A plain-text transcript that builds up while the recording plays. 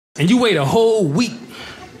And you wait a whole week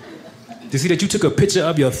to see that you took a picture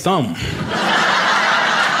of your thumb.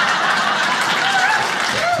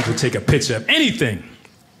 People take a picture of anything.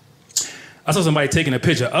 I saw somebody taking a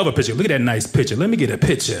picture of a picture. Look at that nice picture. Let me get a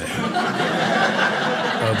picture of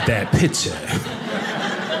that picture.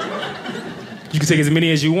 You can take as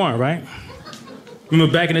many as you want, right?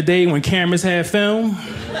 Remember back in the day when cameras had film?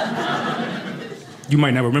 You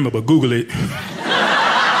might not remember, but Google it.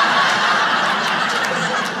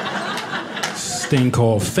 This thing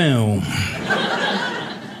called film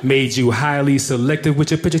made you highly selective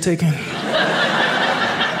with your picture taking.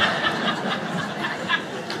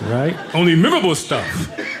 Right? Only memorable stuff.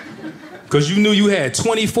 Because you knew you had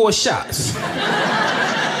 24 shots.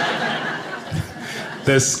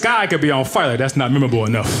 The sky could be on fire. That's not memorable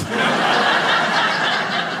enough.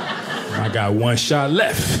 I got one shot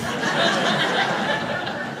left.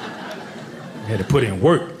 You had to put in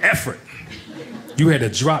work, effort. You had to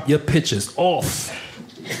drop your pictures off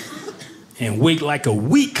and wait like a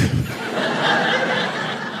week.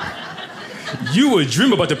 You would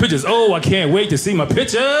dream about the pictures. Oh, I can't wait to see my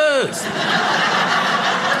pictures.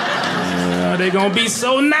 They're gonna be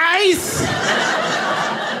so nice.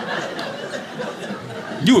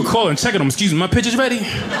 You would call and check on them. Excuse me, my pictures ready?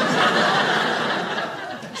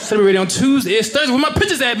 Said we ready on Tuesday. It's Thursday. Where my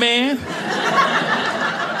pictures at, man?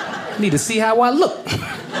 Need to see how I look.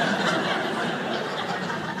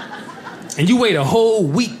 And you wait a whole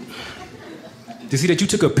week to see that you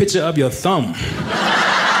took a picture of your thumb.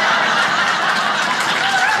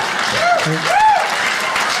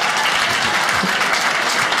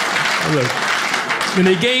 Look, when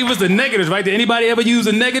they gave us the negatives, right? Did anybody ever use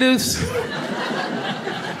the negatives?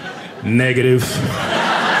 Negative.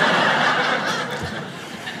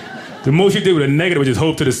 The most you did with a negative was just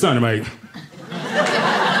hope to the sun, right?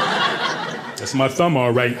 That's my thumb,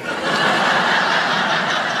 all right.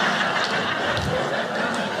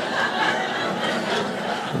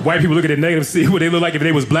 White people look at the negative, see what they look like if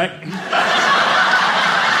they was black.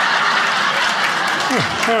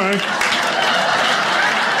 All right.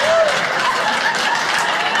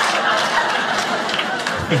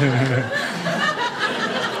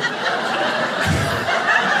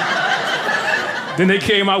 Then they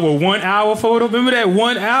came out with 1 hour photo. Remember that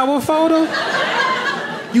 1 hour photo?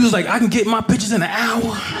 You was like, I can get my pictures in an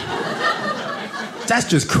hour. That's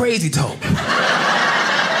just crazy talk.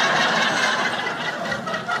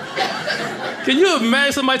 Can you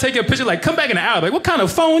imagine somebody taking a picture like, come back in an hour? Like, what kind of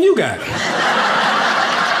phone you got?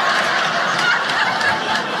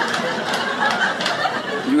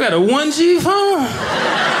 You got a 1G phone?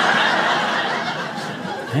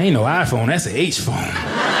 Ain't no iPhone, that's an H phone.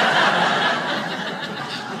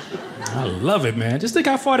 I love it, man. Just think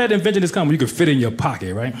how far that invention has come when you can fit in your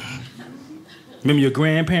pocket, right? Remember your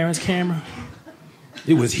grandparents' camera?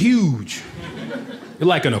 It was huge. It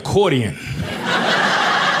like an accordion.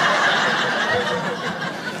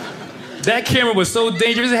 That camera was so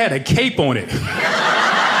dangerous, it had a cape on it.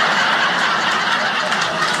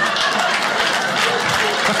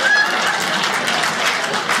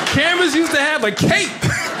 Cameras used to have a cape.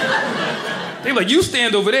 They were like, you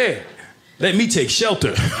stand over there. Let me take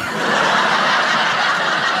shelter.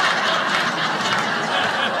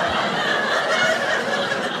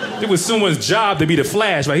 It was someone's job to be the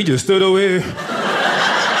flash, right? He just stood over here.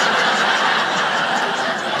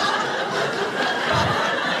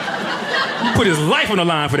 He put his life on the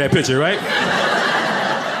line for that picture, right?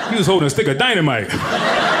 He was holding a stick of dynamite.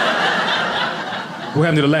 What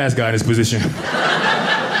happened to the last guy in this position?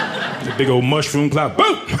 The big old mushroom cloud,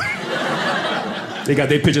 boom! They got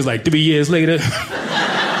their pictures like 3 years later.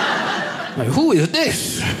 Like, who is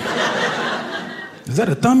this? Is that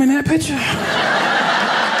a thumb in that picture?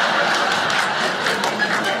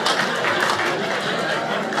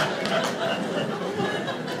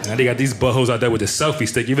 Now they got these buttholes out there with the selfie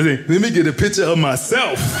stick. You ever think, let me get a picture of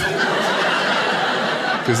myself.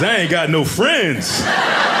 Cause I ain't got no friends.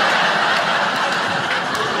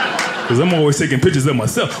 Cause I'm always taking pictures of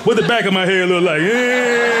myself. What the back of my hair look like?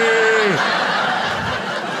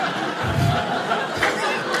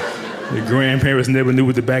 Your grandparents never knew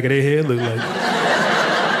what the back of their hair looked like.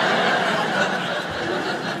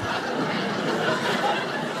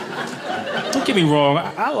 Don't get me wrong,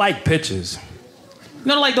 I like pictures. You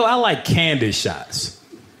know, like though, I like candid shots.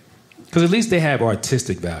 Because at least they have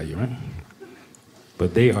artistic value, right?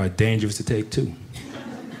 But they are dangerous to take too.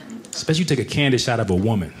 Especially you take a candid shot of a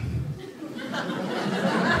woman.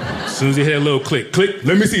 As soon as you hear a little click, click,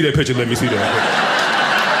 let me see that picture, let me see that picture.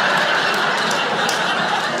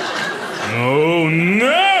 Oh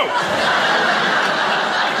no!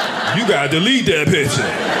 You gotta delete that picture.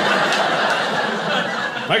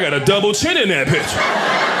 I got a double chin in that picture.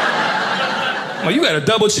 Well, you got a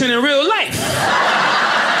double chin in real life.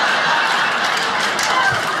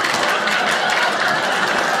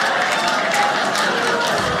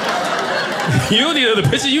 You don't need another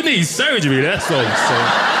picture, you need surgery, that's all I'm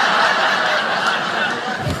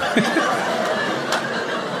saying.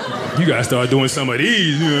 You gotta start doing some of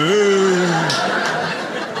these.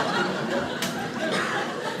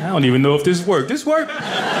 I don't even know if this worked. This worked?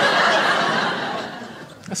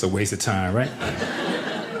 That's a waste of time, right?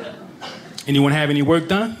 Anyone have any work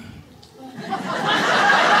done?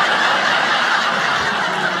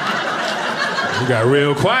 You got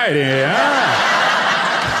real quiet in here, huh?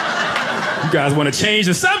 You guys want to change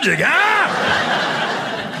the subject, huh?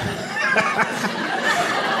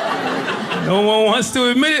 No one wants to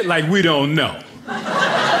admit it, like we don't know.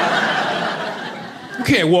 You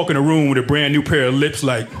can't walk in a room with a brand new pair of lips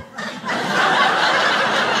like,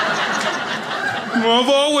 I've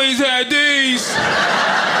always had these.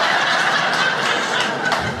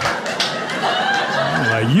 I'm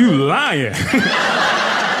like, you lying.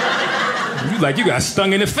 You like you got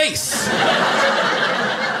stung in the face.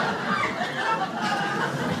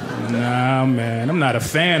 Nah, man, I'm not a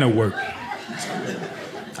fan of work.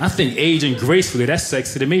 I think aging gracefully, that's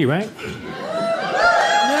sexy to me, right?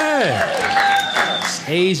 Yeah. Just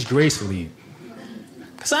age gracefully.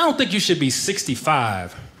 Because I don't think you should be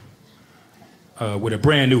 65 with a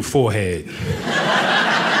brand new forehead.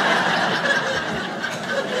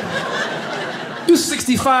 You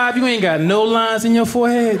 65, you ain't got no lines in your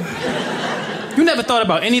forehead. You never thought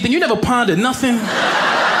about anything, you never pondered nothing.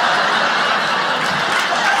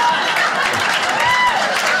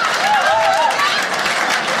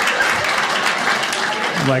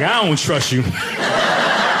 Like, I don't trust you.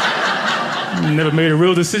 You never made a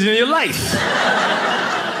real decision in your life.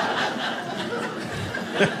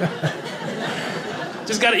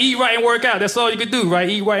 Just gotta eat right and work out. That's all you can do, right?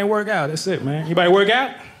 Eat right and work out. That's it, man. Anybody work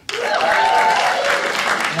out?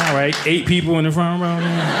 All right, 8 people in the front row.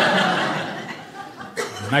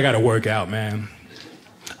 I gotta work out, man.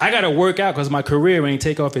 I gotta work out because my career ain't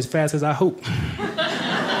take off as fast as I hope.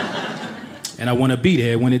 And I wanna be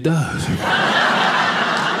there when it does.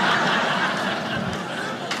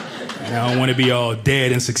 I don't want to be all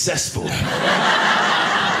dead and successful. That's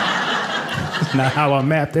not how I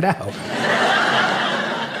mapped it out.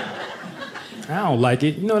 I don't like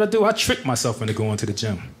it. You know what I do? I trick myself into going to the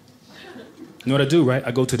gym. You know what I do, right?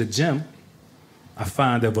 I go to the gym. I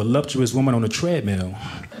find a voluptuous woman on a treadmill.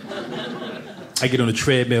 I get on the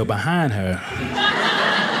treadmill behind her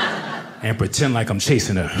and pretend like I'm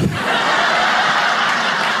chasing her.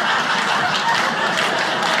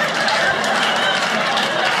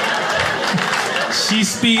 She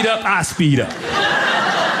speed up, I speed up.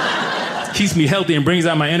 Keeps me healthy and brings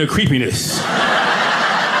out my inner creepiness.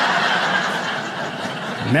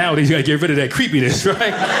 Nowadays, you gotta get rid of that creepiness,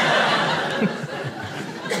 right?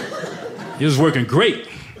 It was working great.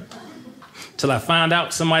 Till I found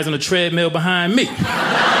out somebody's on the treadmill behind me.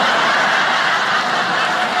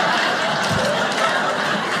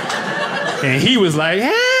 And he was like,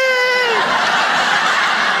 hey!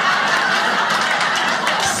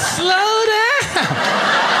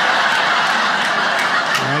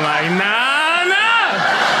 I'm like, nah.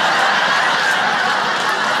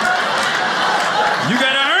 You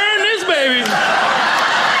gotta earn this, baby.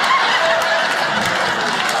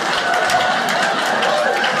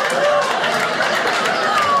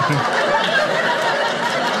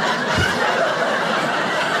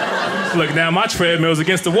 Look, now my treadmill's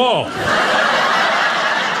against the wall.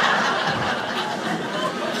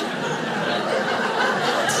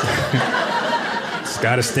 Just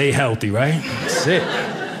gotta stay healthy, right? That's it.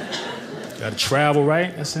 Gotta travel,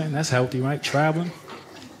 right? That's it. That's healthy, right? Traveling.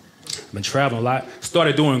 Been traveling a lot.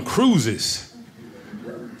 Started doing cruises.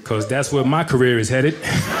 Because that's where my career is headed.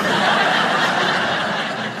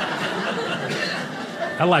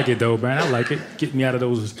 I like it, though, man. I like it. Get me out of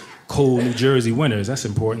those cold New Jersey winters. That's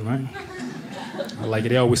important, right? I like it.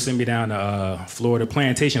 They always send me down to Florida,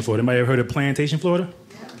 Plantation, Florida. Anybody ever heard of Plantation, Florida?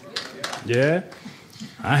 Yeah?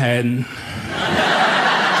 I hadn't.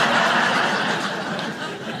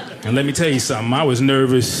 And let me tell you something, I was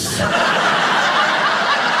nervous.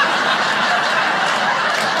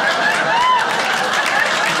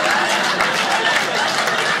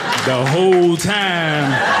 The whole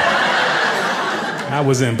time I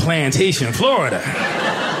was in Plantation, Florida.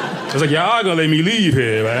 I was like, y'all gonna let me leave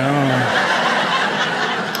here, but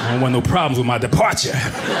I don't want no problems with my departure.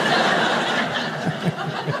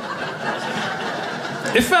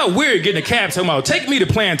 It felt weird getting a cab talking about, take me to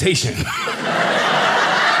Plantation.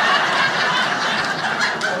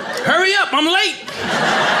 Hurry up, I'm late.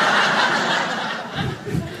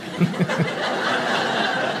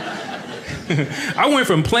 I went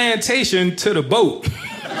from plantation to the boat.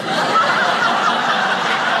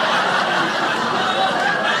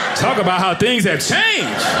 Talk about how things have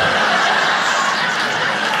changed.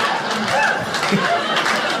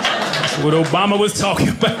 That's what Obama was talking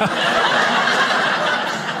about.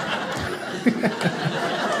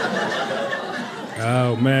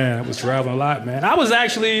 Oh, man, I was traveling a lot, man. I was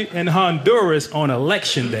actually in Honduras on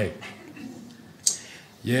election day.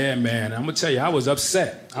 Yeah, man, I'm gonna tell you, I was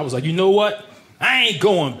upset. I was like, you know what? I ain't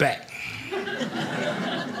going back.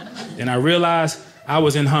 And I realized I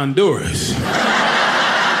was in Honduras.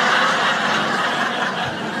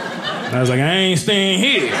 And I was like, I ain't staying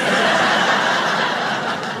here.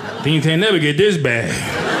 Things can't never get this bad.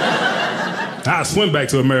 I'll swim back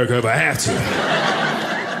to America if I have to.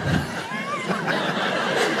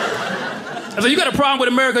 I was like, you got a problem with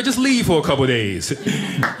America? Just leave for a couple days.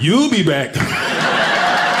 You'll be back.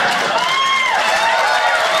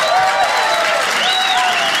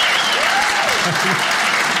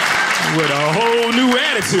 With a whole new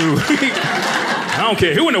attitude. I don't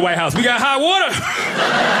care who in the White House. We got hot water.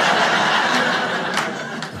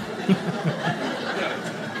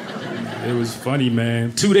 It was funny,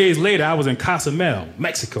 man. 2 days later, I was in Cozumel,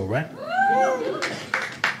 Mexico, right?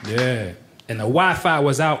 Yeah. And the Wi-Fi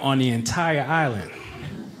was out on the entire island.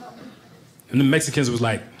 And the Mexicans was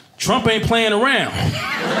like, Trump ain't playing around.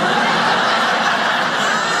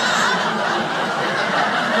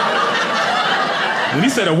 When he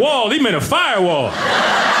said a wall, he meant a firewall.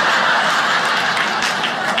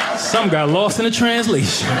 Some got lost in the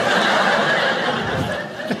translation.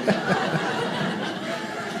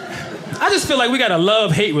 I just feel like we got a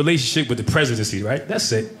love-hate relationship with the presidency, right?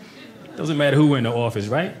 That's it. Doesn't matter who in the office,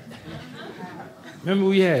 right? Remember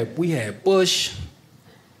we had Bush,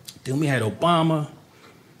 then we had Obama,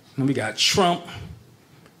 then we got Trump,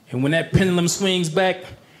 and when that pendulum swings back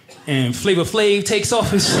and Flavor Flav takes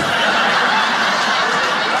office,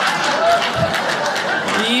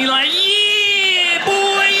 you like, yeah,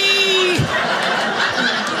 boy!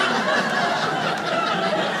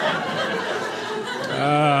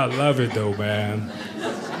 I love it though, man.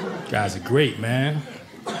 You guys are great, man.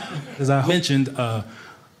 As I mentioned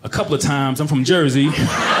a couple of times, I'm from Jersey.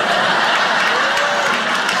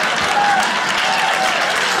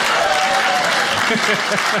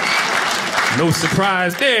 No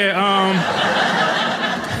surprise there.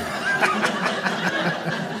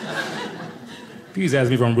 Please ask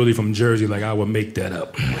me if I'm really from Jersey, like I would make that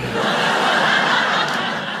up. I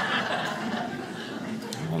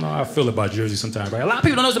don't know how I feel about Jersey sometimes, right? A lot of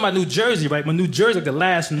people don't know about New Jersey, right? But New Jersey is like the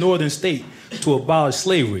last northern state to abolish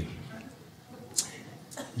slavery.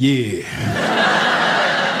 Yeah.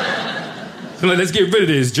 So like, let's get rid of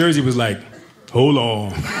this. Jersey was like, hold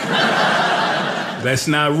on. Let's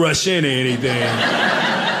not rush into anything.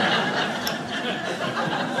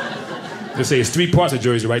 Let's say it's 3 parts of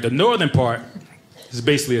Jersey, right? The northern part is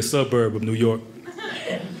basically a suburb of New York.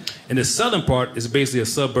 And the southern part is basically a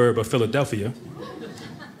suburb of Philadelphia.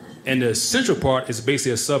 And the central part is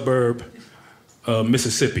basically a suburb of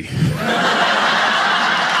Mississippi.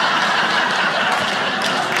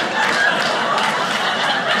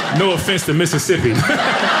 No offense to Mississippi.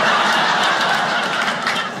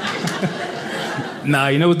 Nah,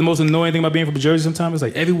 you know what the most annoying thing about being from Jersey sometimes? It's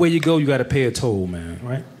like everywhere you go, you gotta pay a toll, man,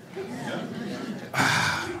 right?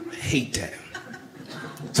 I hate that.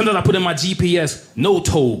 Sometimes I put in my GPS, no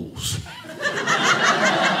tolls.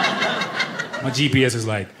 My GPS is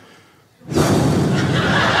like,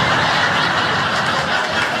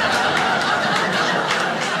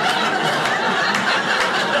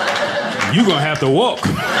 you gonna have to walk.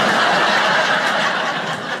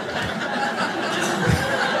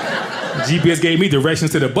 GPS gave me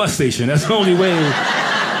directions to the bus station. That's the only way to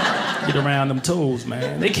get around them tolls,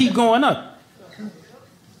 man. They keep going up.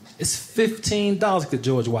 It's $15 to the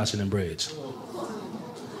George Washington Bridge.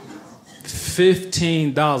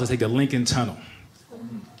 $15 to take the Lincoln Tunnel.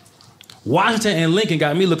 Washington and Lincoln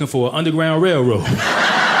got me looking for an underground railroad.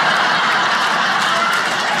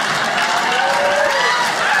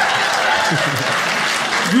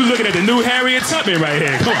 You looking at the new Harriet Tubman right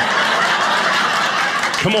here. Come on.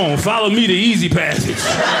 Come on, follow me to Easy Passage.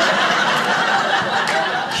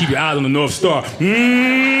 Keep your eyes on the North Star.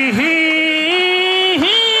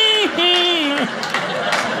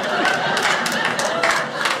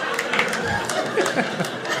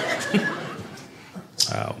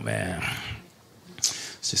 Oh, man.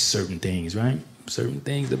 It's just certain things, right? Certain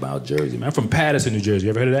things about Jersey, man. I'm from Paterson, New Jersey.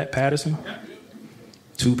 You ever heard of that, Paterson?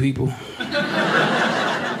 2 people.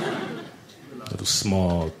 Little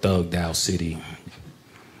small, thugged out city.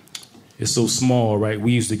 It's so small, right?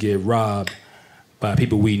 We used to get robbed by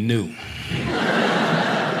people we knew.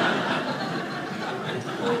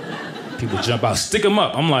 People jump out, stick them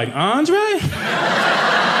up. I'm like, Andre?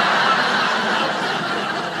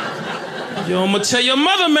 Yo, I'm gonna tell your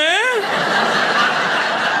mother, man.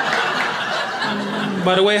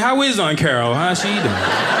 By the way, how is Aunt Carol? How's she doing?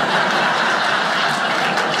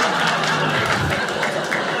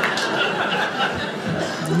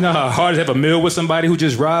 You know how hard it is to have a meal with somebody who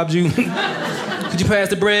just robbed you? Could you pass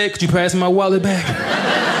the bread? Could you pass my wallet back?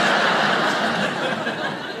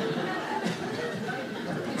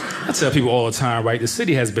 I tell people all the time, right? The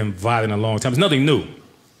city has been violent a long time. It's nothing new.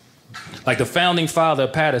 Like the founding father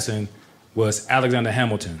of Patterson was Alexander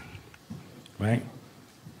Hamilton, right?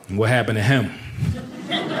 And what happened to him?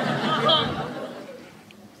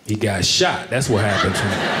 He got shot. That's what happened to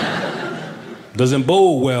him. Doesn't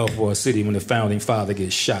bode well for a city when the founding father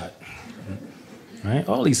gets shot. Right?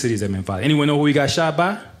 All these cities have been violent. Anyone know who he got shot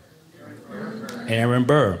by? Aaron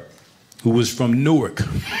Burr, who was from Newark.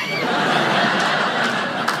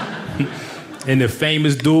 In the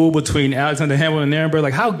famous duel between Alexander Hamilton and Aaron Burr,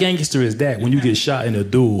 like how gangster is that when you get shot in a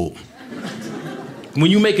duel?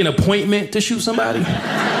 When you make an appointment to shoot somebody?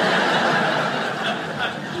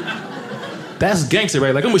 That's gangster,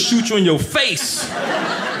 right? Like I'm gonna shoot you in your face.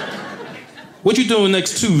 What you doing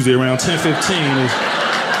next Tuesday around 10:15?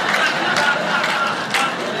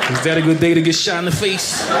 Is that a good day to get shot in the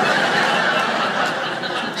face?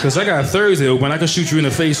 Because I got Thursday open. I can shoot you in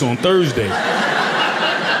the face on Thursday.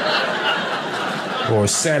 Or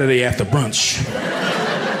Saturday after brunch.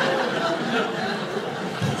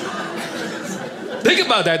 Think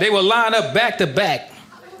about that. They will line up back to back,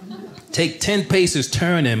 take 10 paces,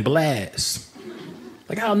 turn, and blast.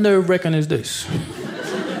 Like, how nerve-wracking is this?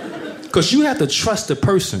 Because you have to trust the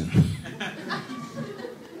person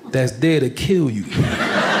that's there to kill you.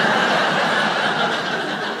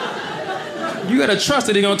 You gotta trust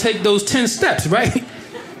that they're gonna take those 10 steps, right?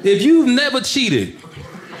 If you've never cheated,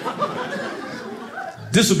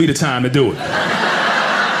 this will be the time to do it.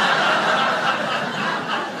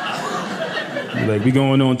 You're like, we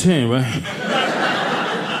going on 10, right?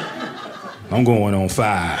 I'm going on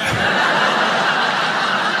 5.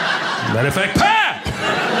 Matter of fact, pop!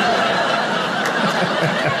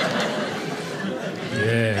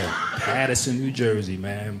 Yeah, Patterson, New Jersey,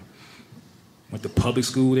 man. Went to public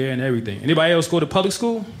school there and everything. Anybody else go to public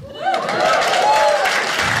school?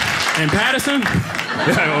 In Patterson?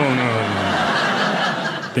 Oh,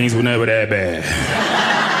 no. Things were never that bad.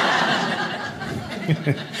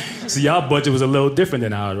 See, y'all budget was a little different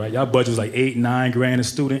than ours, right? Y'all budget was like $8, $9 grand a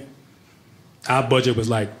student. Our budget was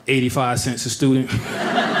like 85 cents a student.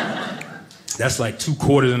 That's like 2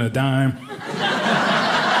 quarters and a dime.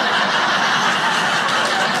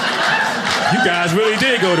 You guys really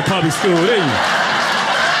did go to public school, didn't you?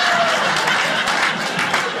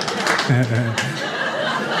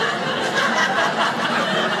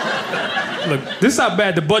 Look, this is how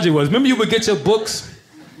bad the budget was. Remember you would get your books,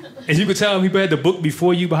 and you could tell people had the book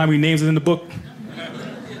before you by how many names was in the book?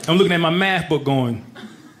 I'm looking at my math book going,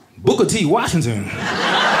 Booker T. Washington.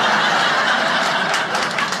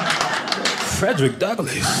 Frederick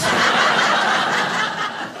Douglass.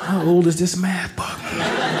 How old is this math book?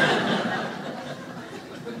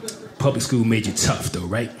 Public school made you tough, though,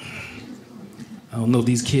 right? I don't know if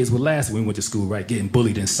these kids would last when we went to school, right? Getting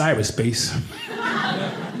bullied in cyberspace.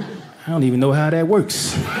 I don't even know how that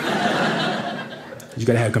works. You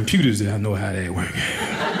gotta have computers that know how that works.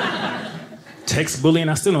 Text bullying,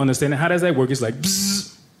 I still don't understand it. How does that work? It's like,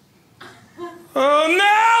 bzzz. Oh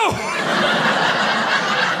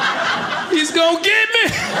no! He's gonna get me!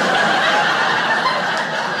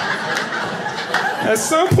 At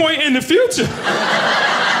some point in the future.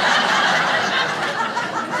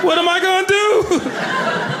 What am I gonna do?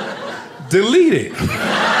 Delete it.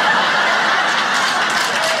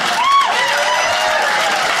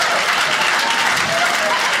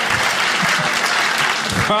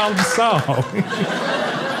 Problem solved.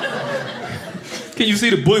 Can you see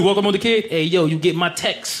the bully walk up on the kid? Hey, yo, you get my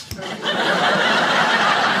text.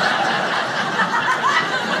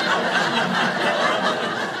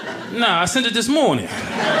 Nah, I sent it this morning.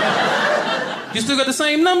 You still got the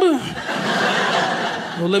same number?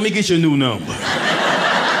 Well, let me get your new number.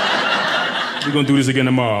 We're gonna do this again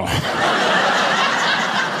tomorrow.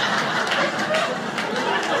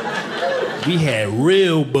 We had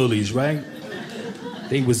real bullies, right?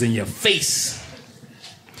 They was in your face.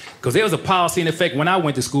 Because there was a policy in effect when I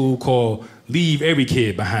went to school called leave every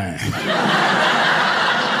kid behind.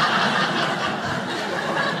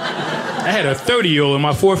 I had a 30-year-old in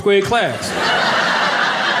my 4th grade class.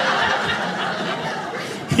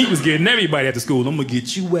 He was getting everybody after school. I'm gonna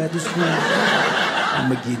get you after school.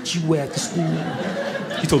 I'ma get you after school.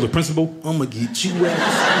 He told the principal, I'ma get you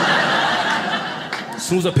after school. as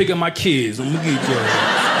soon as I pick up my kids, I'm gonna get your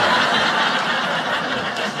ass.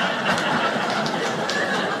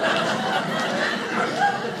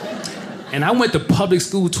 And I went to public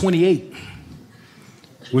school 28,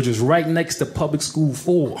 which was right next to public school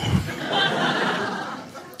 4.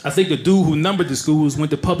 I think the dude who numbered the schools went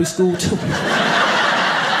to public school too.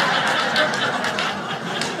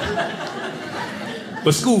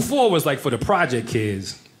 But school 4 was like for the project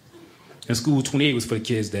kids, and school 28 was for the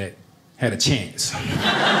kids that had a chance.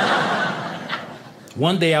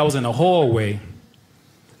 One day I was in the hallway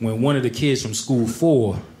when one of the kids from school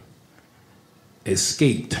 4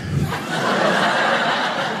 escaped.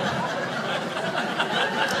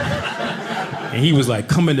 And he was like,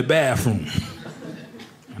 come in the bathroom.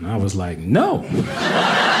 And I was like, no.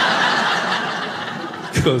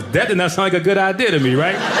 Because that did not sound like a good idea to me,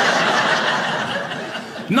 right?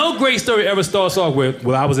 No great story ever starts off with,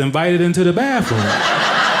 well, I was invited into the bathroom.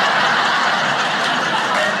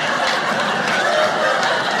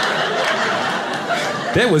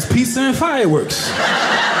 There was pizza and fireworks.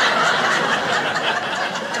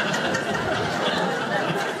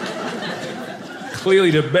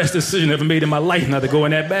 Clearly the best decision ever made in my life not to go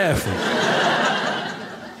in that bathroom.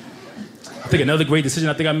 I think another great decision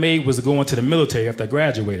I think I made was to go into the military after I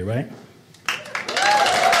graduated, right?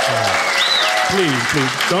 Please,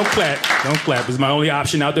 don't clap. Don't clap. It's my only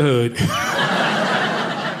option out the hood.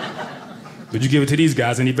 Would you give it to these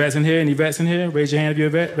guys? Any vets in here? Any vets in here? Raise your hand if you're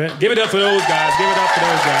a vet. Give it up for those guys. Give it up for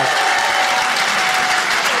those guys.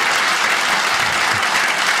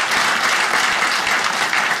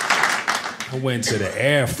 I went to the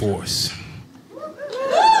Air Force.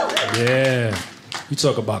 Yeah. You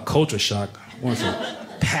talk about culture shock. I went from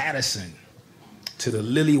Patterson to the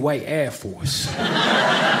Lily White Air Force.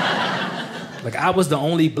 Like, I was the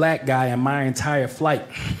only black guy in my entire flight.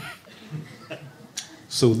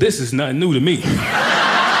 So this is nothing new to me.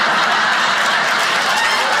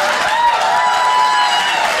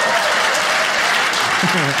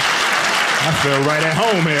 I feel right at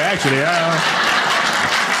home here, actually.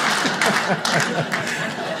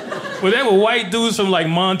 Well, there were white dudes from like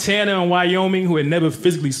Montana and Wyoming who had never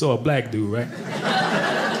physically saw a black dude, right?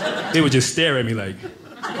 They would just stare at me like.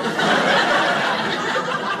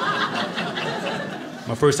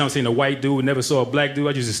 My first time seeing a white dude who never saw a black dude,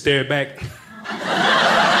 I just stared back.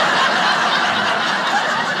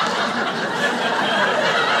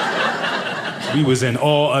 We was in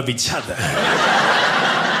awe of each other.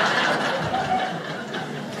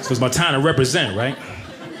 So it was my time to represent, right?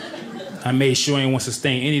 I made sure I didn't want to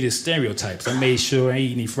sustain any of the stereotypes. I made sure I didn't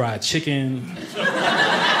eat any fried chicken.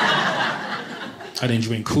 I didn't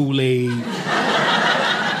drink Kool-Aid.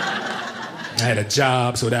 I had a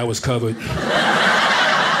job, so that was covered.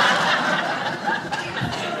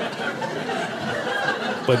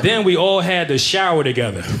 But then we all had to shower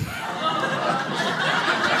together.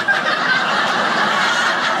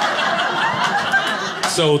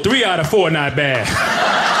 So 3 out of 4 not bad.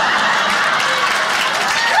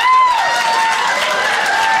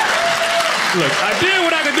 Look, I did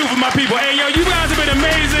what I could do for my people. Hey, yo, you guys have been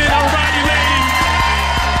amazing. Rodney, Laney.